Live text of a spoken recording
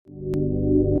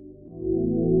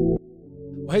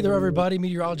Well, hey there, everybody.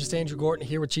 Meteorologist Andrew Gorton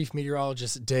here with Chief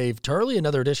Meteorologist Dave Turley.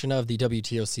 Another edition of the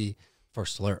WTOC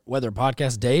First Alert Weather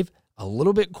Podcast. Dave, a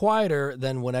little bit quieter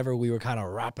than whenever we were kind of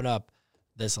wrapping up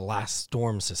this last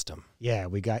storm system. Yeah,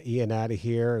 we got Ian out of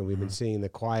here, and we've been seeing the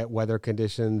quiet weather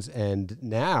conditions, and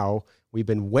now we've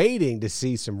been waiting to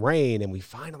see some rain, and we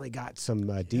finally got some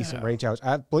decent rain showers.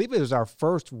 I believe it was our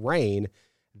first rain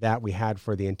that we had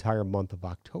for the entire month of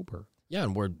October. Yeah,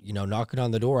 and we're, knocking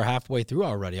on the door halfway through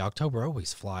already. October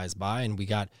always flies by, and we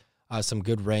got some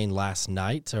good rain last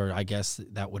night, or I guess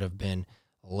that would have been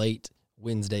late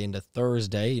Wednesday into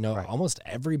Thursday. Right. Almost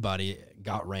everybody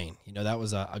got rain. That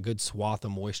was a good swath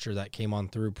of moisture that came on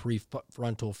through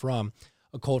prefrontal from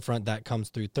a cold front that comes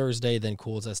through Thursday, then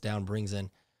cools us down, brings in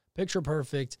picture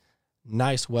perfect,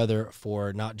 nice weather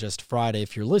for not just Friday.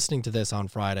 If you're listening to this on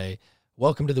Friday,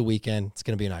 welcome to the weekend. It's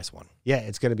going to be a nice one. Yeah,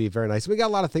 it's going to be very nice. We got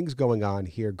a lot of things going on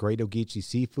here. Great Ogeechee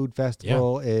Seafood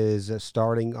Festival is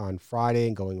starting on Friday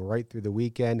and going right through the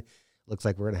weekend. Looks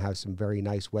like we're going to have some very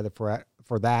nice weather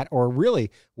for that, or really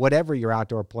whatever your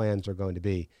outdoor plans are going to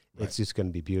be. Right. It's just going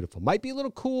to be beautiful. Might be a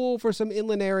little cool for some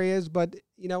inland areas, but,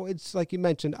 it's like you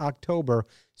mentioned, October.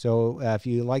 So if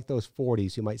you like those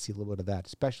 40s, you might see a little bit of that,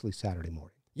 especially Saturday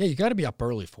morning. Yeah, you got to be up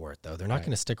early for it, though. They're not going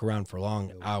to stick around for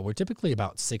long. We're typically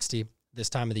about 60 this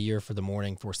time of the year for the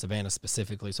morning for Savannah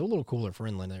specifically, so a little cooler for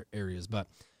inland areas. But,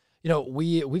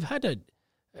 we've had to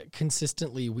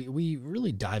consistently, we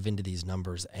really dive into these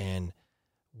numbers, and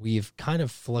we've kind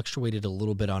of fluctuated a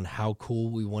little bit on how cool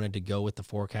we wanted to go with the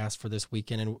forecast for this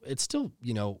weekend. And it's still,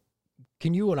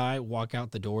 can you and I walk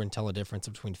out the door and tell a difference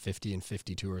between 50 and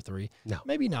 52 or 3? No.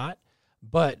 Maybe not.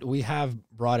 But we have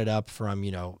brought it up from,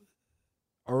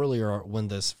 earlier when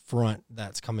this front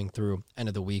that's coming through end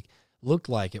of the week looked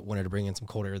like it wanted to bring in some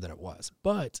cold air than it was.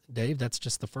 But, Dave, that's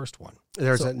just the first one.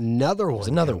 There's another one. There's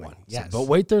another coming. one. Yes. But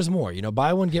wait, there's more.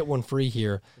 Buy one, get one free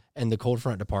here in the cold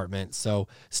front department. So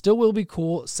still will be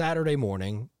cool Saturday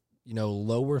morning.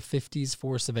 Lower 50s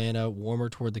for Savannah, warmer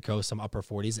toward the coast, some upper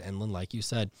 40s inland, like you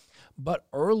said. But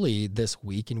early this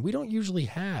week, and we don't usually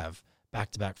have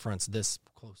back-to-back fronts this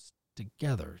close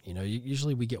together.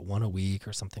 Usually we get one a week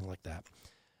or something like that.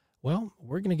 Well,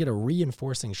 we're going to get a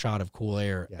reinforcing shot of cool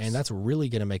air, and that's really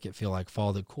going to make it feel like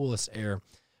fall. The coolest air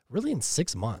really in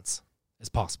 6 months is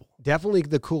possible. Definitely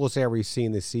the coolest air we've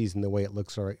seen this season, the way it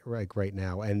looks like right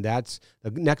now. And that's the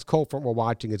next cold front we're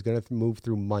watching is going to move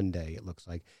through Monday, it looks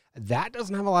like. That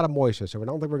doesn't have a lot of moisture, so I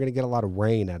don't think we're going to get a lot of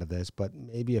rain out of this, but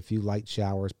maybe a few light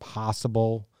showers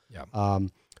possible. Yeah.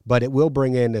 But it will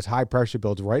bring in this high pressure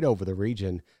builds right over the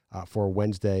region for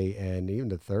Wednesday and even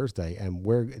to Thursday, and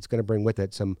it's going to bring with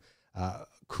it some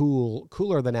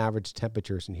cooler than average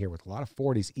temperatures in here with a lot of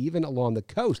 40s, even along the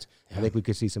coast. Yeah. I think we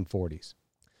could see some 40s.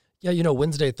 Yeah,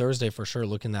 Wednesday, Thursday for sure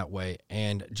looking that way.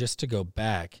 And just to go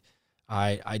back,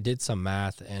 I did some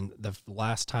math, and the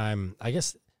last time, I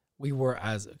guess we were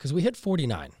because we hit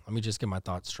 49. Let me just get my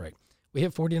thoughts straight. We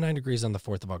hit 49 degrees on the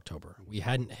 4th of October. We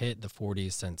hadn't hit the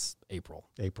 40s since April.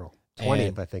 April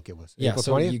 20th, I think it was. Yeah, April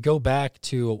so 20th? you go back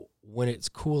to when it's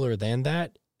cooler than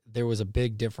that, there was a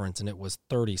big difference, and it was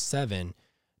 37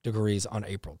 degrees on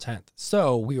April 10th.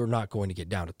 So we were not going to get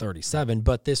down to 37,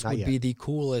 but this would be the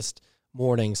coolest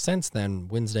morning since then,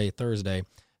 Wednesday, Thursday,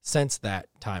 since that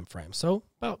time frame. So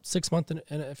about 6 months and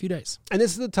a few days. And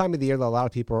this is the time of the year that a lot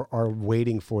of people are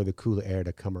waiting for the cooler air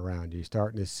to come around. You're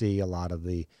starting to see a lot of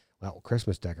the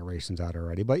Christmas decorations out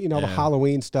already, but the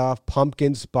Halloween stuff,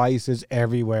 pumpkin spices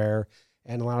everywhere.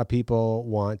 And a lot of people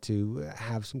want to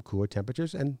have some cooler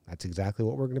temperatures, and that's exactly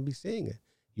what we're going to be seeing. It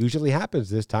usually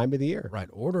happens this time of the year. Right.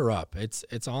 Order up.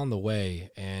 It's on the way.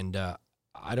 And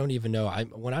I don't even know.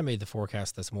 When I made the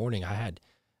forecast this morning, I had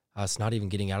us not even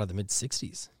getting out of the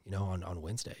mid-60s, on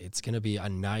Wednesday. It's going to be a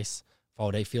nice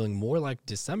fall day, feeling more like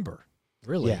December,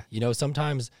 really. Yeah.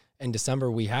 Sometimes in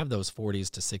December we have those 40s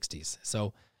to 60s.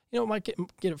 So, might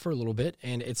get it for a little bit,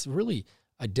 and it's really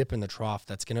a dip in the trough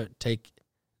that's going to take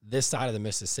this side of the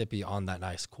Mississippi on that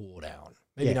nice cool down.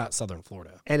 Maybe not southern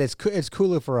Florida. And it's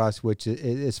cooler for us, which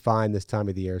is fine this time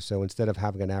of the year. So instead of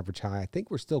having an average high, I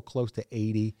think we're still close to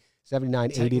 80,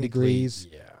 79, 80 degrees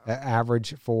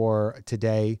average for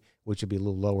today, which would be a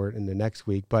little lower in the next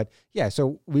week. But,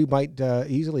 so we might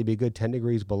easily be good 10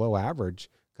 degrees below average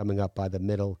coming up by the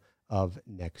middle of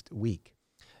next week.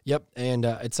 Yep, and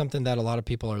it's something that a lot of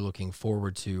people are looking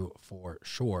forward to for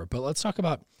sure. But let's talk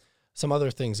about some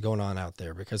other things going on out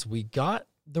there, because we got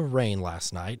the rain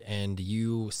last night, and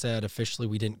you said officially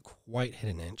we didn't quite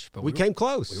hit an inch, but we came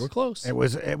close. We were close. It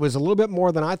was a little bit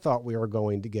more than I thought we were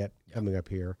going to get coming up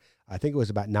here. I think it was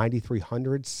about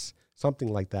 9,300s, something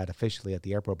like that officially at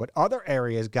the airport. But other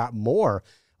areas got more.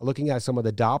 looking at some of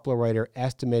the Doppler radar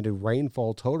estimated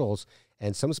rainfall totals,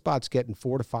 and some spots getting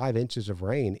 4 to 5 inches of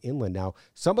rain inland. Now,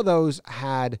 some of those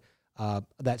had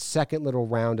that second little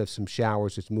round of some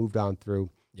showers just moved on through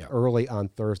early on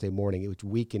Thursday morning. It was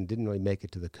weakened, didn't really make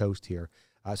it to the coast here.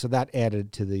 So that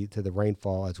added to the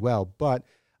rainfall as well. But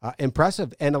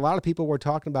impressive. And a lot of people were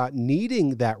talking about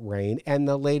needing that rain, and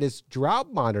the latest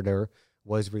drought monitor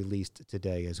was released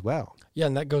today as well. Yeah,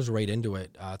 and that goes right into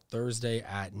it. Thursday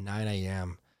at 9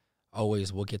 a.m.,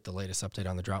 always we'll get the latest update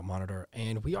on the drought monitor.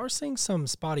 And we are seeing some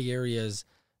spotty areas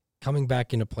coming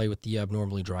back into play with the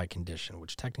abnormally dry condition,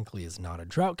 which technically is not a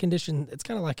drought condition. It's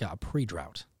kind of like a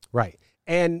pre-drought. Right.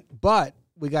 But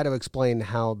we got to explain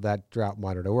how that drought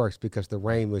monitor works, because the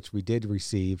rain which we did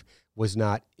receive was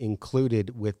not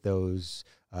included with those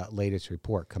latest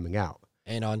report coming out.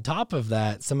 And on top of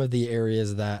that, some of the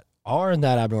areas that are in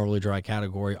that abnormally dry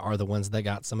category are the ones that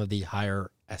got some of the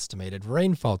higher estimated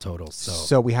rainfall totals.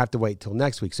 So we have to wait till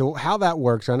next week. So how that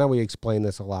works, I know we explain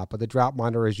this a lot, but the drought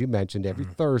monitor, as you mentioned, every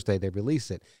Thursday they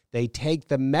release it. They take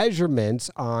the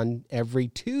measurements on every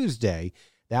Tuesday.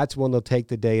 That's when they'll take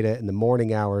the data in the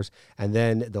morning hours, and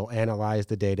then they'll analyze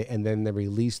the data, and then they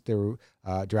release their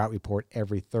drought report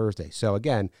every Thursday. So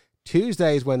again,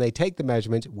 Tuesday is when they take the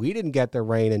measurements. We didn't get the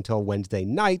rain until Wednesday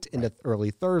night into early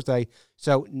Thursday.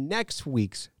 So next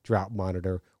week's drought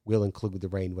monitor will include the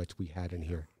rain which we had in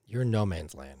here. You're in no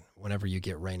man's land whenever you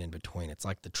get rain in between. It's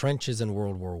like the trenches in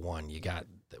World War I. You got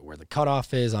where the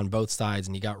cutoff is on both sides,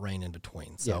 and you got rain in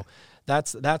between. So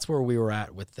that's where we were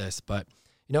at with this. But,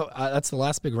 that's the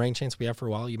last big rain chance we have for a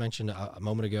while. You mentioned a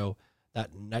moment ago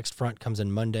that next front comes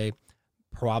in Monday,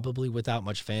 probably without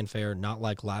much fanfare, not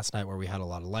like last night where we had a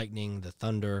lot of lightning, the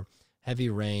thunder, heavy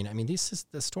rain. I mean,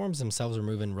 the storms themselves are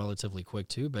moving relatively quick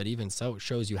too, but even so, it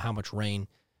shows you how much rain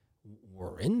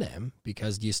were in them,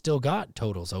 because you still got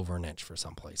totals over an inch for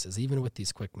some places, even with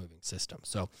these quick moving systems.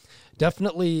 So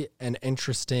definitely an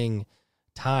interesting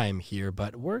time here,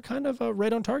 but we're kind of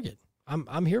right on target.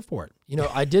 I'm here for it.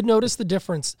 I did notice the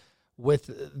difference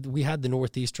we had the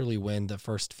northeasterly wind the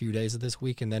first few days of this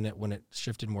week, and then when it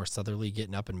shifted more southerly,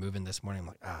 getting up and moving this morning, I'm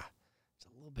like, there's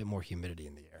a little bit more humidity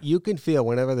in the air. You can feel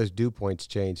whenever those dew points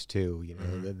change too.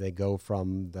 They go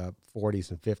from the 40s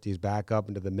and 50s back up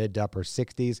into the mid to upper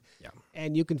 60s,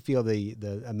 and you can feel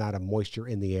the amount of moisture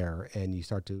in the air, and you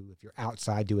start to, if you're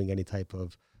outside doing any type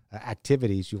of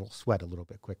activities, you'll sweat a little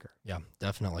bit quicker. Yeah,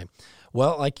 definitely.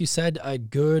 Well, like you said, a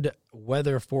good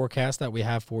weather forecast that we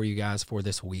have for you guys for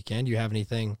this weekend. You have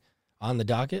anything on the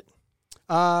docket?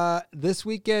 This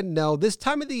weekend, no. This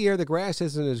time of the year, the grass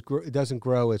doesn't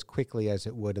grow as quickly as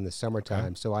it would in the summertime.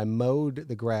 Okay. So I mowed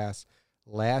the grass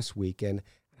last weekend.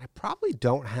 I probably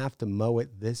don't have to mow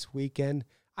it this weekend.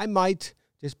 I might,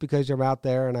 just because you're out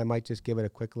there, and I might just give it a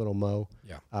quick little mow.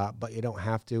 Yeah. But you don't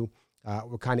have to.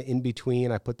 We're kind of in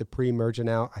between. I put the pre-emergent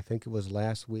out, I think it was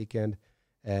last weekend,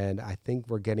 and I think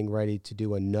we're getting ready to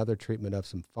do another treatment of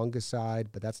some fungicide,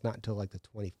 but that's not until like the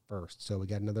 21st. So we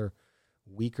got another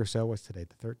week or so. What's today,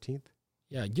 the 13th?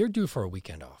 Yeah, you're due for a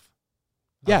weekend off.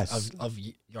 Yes. Of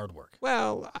yard work.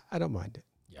 Well, I don't mind it.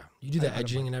 Yeah. You do the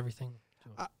edging and everything?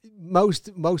 Most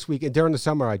weekend, during the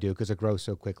summer I do, because it grows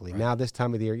so quickly. Right. Now this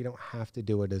time of the year, you don't have to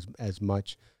do it as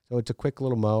much. So it's a quick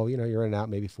little mow. You're in and out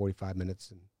maybe 45 minutes,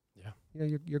 and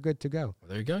you're good to go. Well,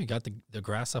 there you go. You got the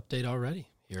grass update already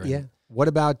here. Yeah. What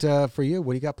about for you?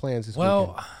 What do you got plans this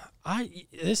weekend?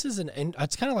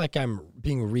 It's kind of like I'm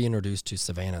being reintroduced to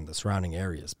Savannah and the surrounding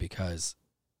areas, because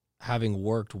having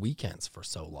worked weekends for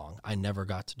so long, I never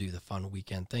got to do the fun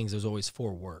weekend things. There's always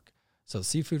for work. So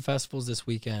seafood festivals this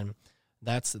weekend,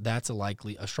 that's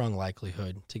a strong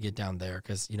likelihood to get down there,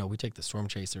 because we take the Storm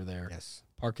Chaser there,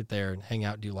 park it there, and hang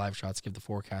out, do live shots, give the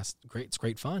forecast. It's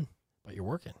great fun, but you're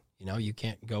working. You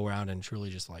can't go around and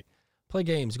truly just like play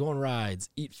games, go on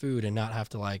rides, eat food, and not have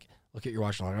to like look at your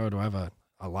watch and like, oh, do I have a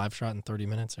live shot in 30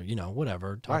 minutes or,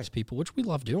 whatever, talk to people, which we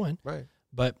love doing. Right.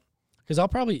 But because I'm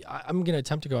going to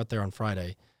attempt to go out there on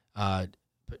Friday,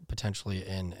 potentially,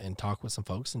 and talk with some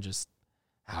folks and just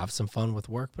have some fun with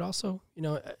work, but also,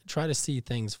 try to see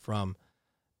things from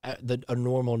a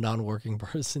normal non-working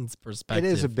person's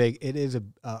perspective. It is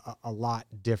a lot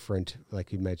different,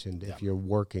 like you mentioned, if you're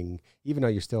working, even though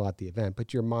you're still at the event,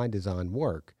 but your mind is on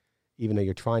work, even though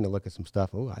you're trying to look at some stuff.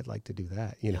 Oh, I'd like to do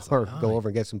that, or go over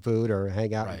and get some food or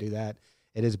hang out and do that.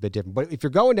 It is a bit different. But if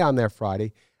you're going down there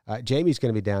Friday, Jamie's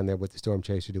going to be down there with the Storm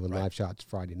Chaser doing live shots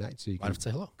Friday night. So you can say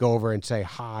hello. Go over and say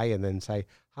hi, and then say,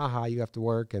 ha, you have to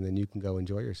work, and then you can go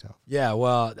enjoy yourself. Yeah,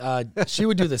 well, she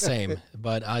would do the same,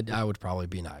 but I would probably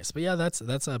be nice. But yeah,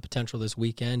 that's a potential this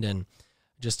weekend, and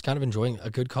just kind of enjoying a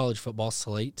good college football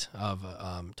slate of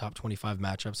top 25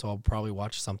 matchups. So I'll probably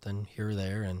watch something here or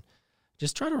there and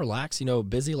just try to relax.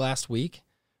 Busy last week,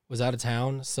 was out of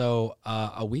town. So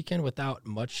a weekend without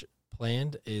much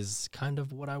planned is kind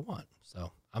of what I want.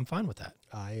 So I'm fine with that.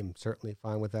 I am certainly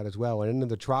fine with that as well. And into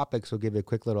the tropics, we'll give you a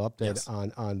quick little update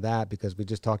on that because we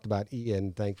just talked about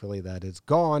Ian. Thankfully, that is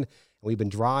gone. We've been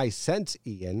dry since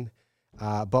Ian.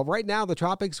 But right now, the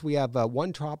tropics, we have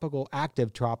one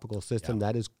active tropical system.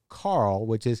 That is Carl,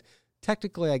 which is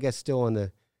technically, I guess, still in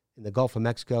the Gulf of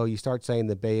Mexico. You start saying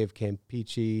the Bay of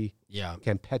Campeche. Yeah.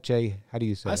 Campeche. How do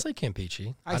you say it? I say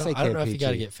Campeche. I don't know if you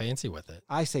got to get fancy with it.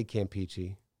 I say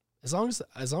Campeche. As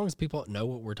long as people know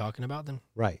what we're talking about, then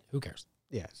who cares?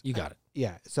 Yes. You got it.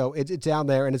 Yeah. So it's down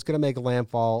there, and it's going to make a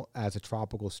landfall as a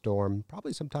tropical storm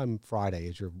probably sometime Friday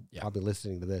as you're probably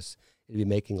listening to this. It'll be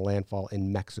making landfall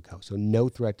in Mexico. So no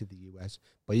threat to the U.S.,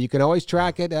 but you can always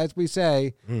track it, as we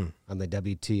say, on the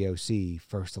WTOC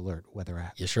First Alert weather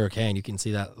app. You sure can. You can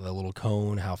see the little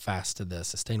cone, how fast the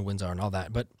sustained winds are and all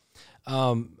that. But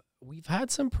we've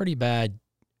had some pretty bad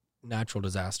natural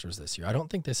disasters this year. I don't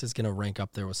think this is going to rank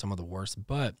up there with some of the worst,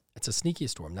 but it's a sneaky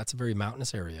storm. That's a very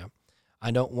mountainous area. I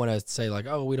don't want to say like,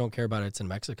 oh, we don't care about it. It's in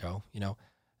Mexico.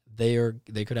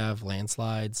 They could have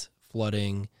landslides,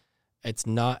 flooding. It's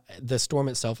not, the storm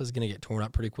itself is going to get torn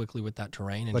up pretty quickly with that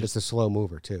terrain. But it's a slow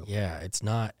mover too. Yeah, it's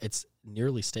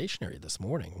nearly stationary this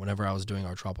morning whenever I was doing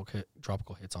our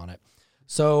tropical hits on it.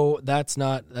 So that's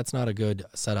not a good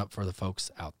setup for the folks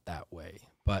out that way.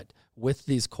 But with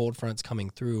these cold fronts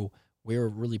coming through, we're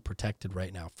really protected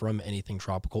right now from anything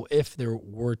tropical. If there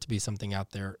were to be something out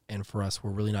there, and for us,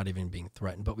 we're really not even being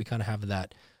threatened. But we kind of have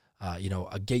that,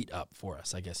 a gate up for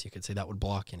us, I guess you could say, that would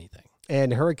block anything.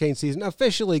 And hurricane season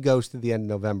officially goes to the end of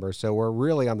November, so we're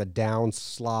really on the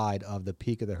downslide of the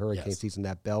peak of the hurricane season,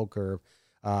 that bell curve.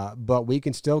 But we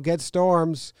can still get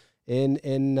storms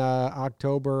in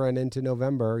October and into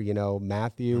November.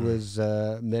 Matthew was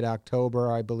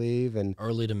mid-October, I believe, and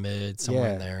early to mid,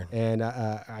 somewhere in there. And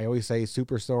I always say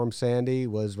Superstorm Sandy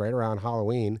was right around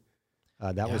Halloween.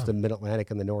 That was the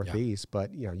Mid-Atlantic and the Northeast,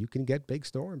 but you can get big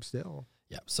storms still.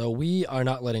 Yeah, so we are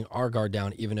not letting our guard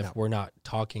down, even if we're not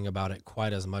talking about it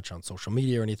quite as much on social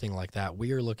media or anything like that.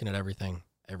 We are looking at everything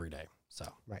every day.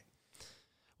 So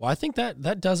well, I think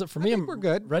that does it for me. We're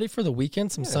good. Ready for the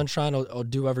weekend. Some sunshine will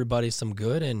do everybody some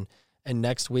good. And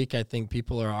next week, I think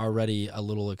people are already a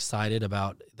little excited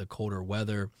about the colder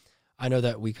weather. I know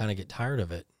that we kind of get tired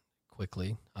of it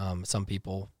quickly. Some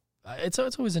people, it's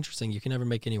always interesting. You can never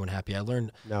make anyone happy. I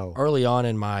learned early on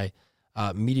in my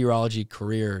meteorology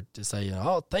career to say,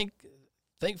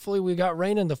 thankfully we got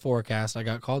rain in the forecast. I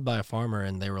got called by a farmer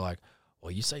and they were like,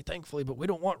 well, you say thankfully, but we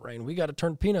don't want rain. We got to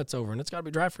turn peanuts over and it's got to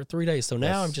be dry for 3 days. So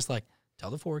now I'm just like, tell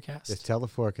the forecast. Just tell the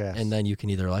forecast. And then you can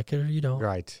either like it or you don't.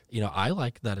 Right. I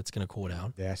like that it's going to cool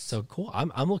down. Yes. So cool.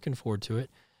 I'm looking forward to it.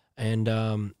 And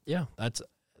that's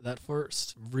that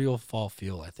first real fall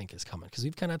feel, I think, is coming because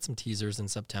we've kind of had some teasers in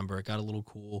September. It got a little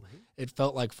cool. Mm-hmm. It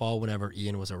felt like fall whenever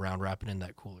Ian was around wrapping in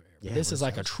that cooler air. Yeah, this is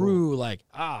like a true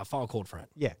fall cold front.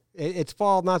 Yeah, it's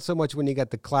fall not so much when you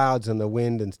got the clouds and the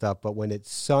wind and stuff, but when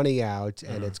it's sunny out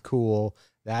and it's cool,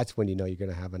 that's when you're going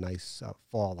to have a nice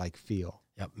fall-like feel.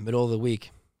 Yep, middle of the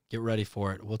week. Get ready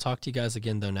for it. We'll talk to you guys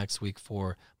again, though, next week.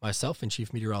 For myself and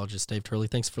Chief Meteorologist Dave Turley,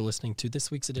 thanks for listening to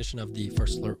this week's edition of the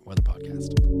First Alert Weather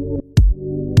Podcast.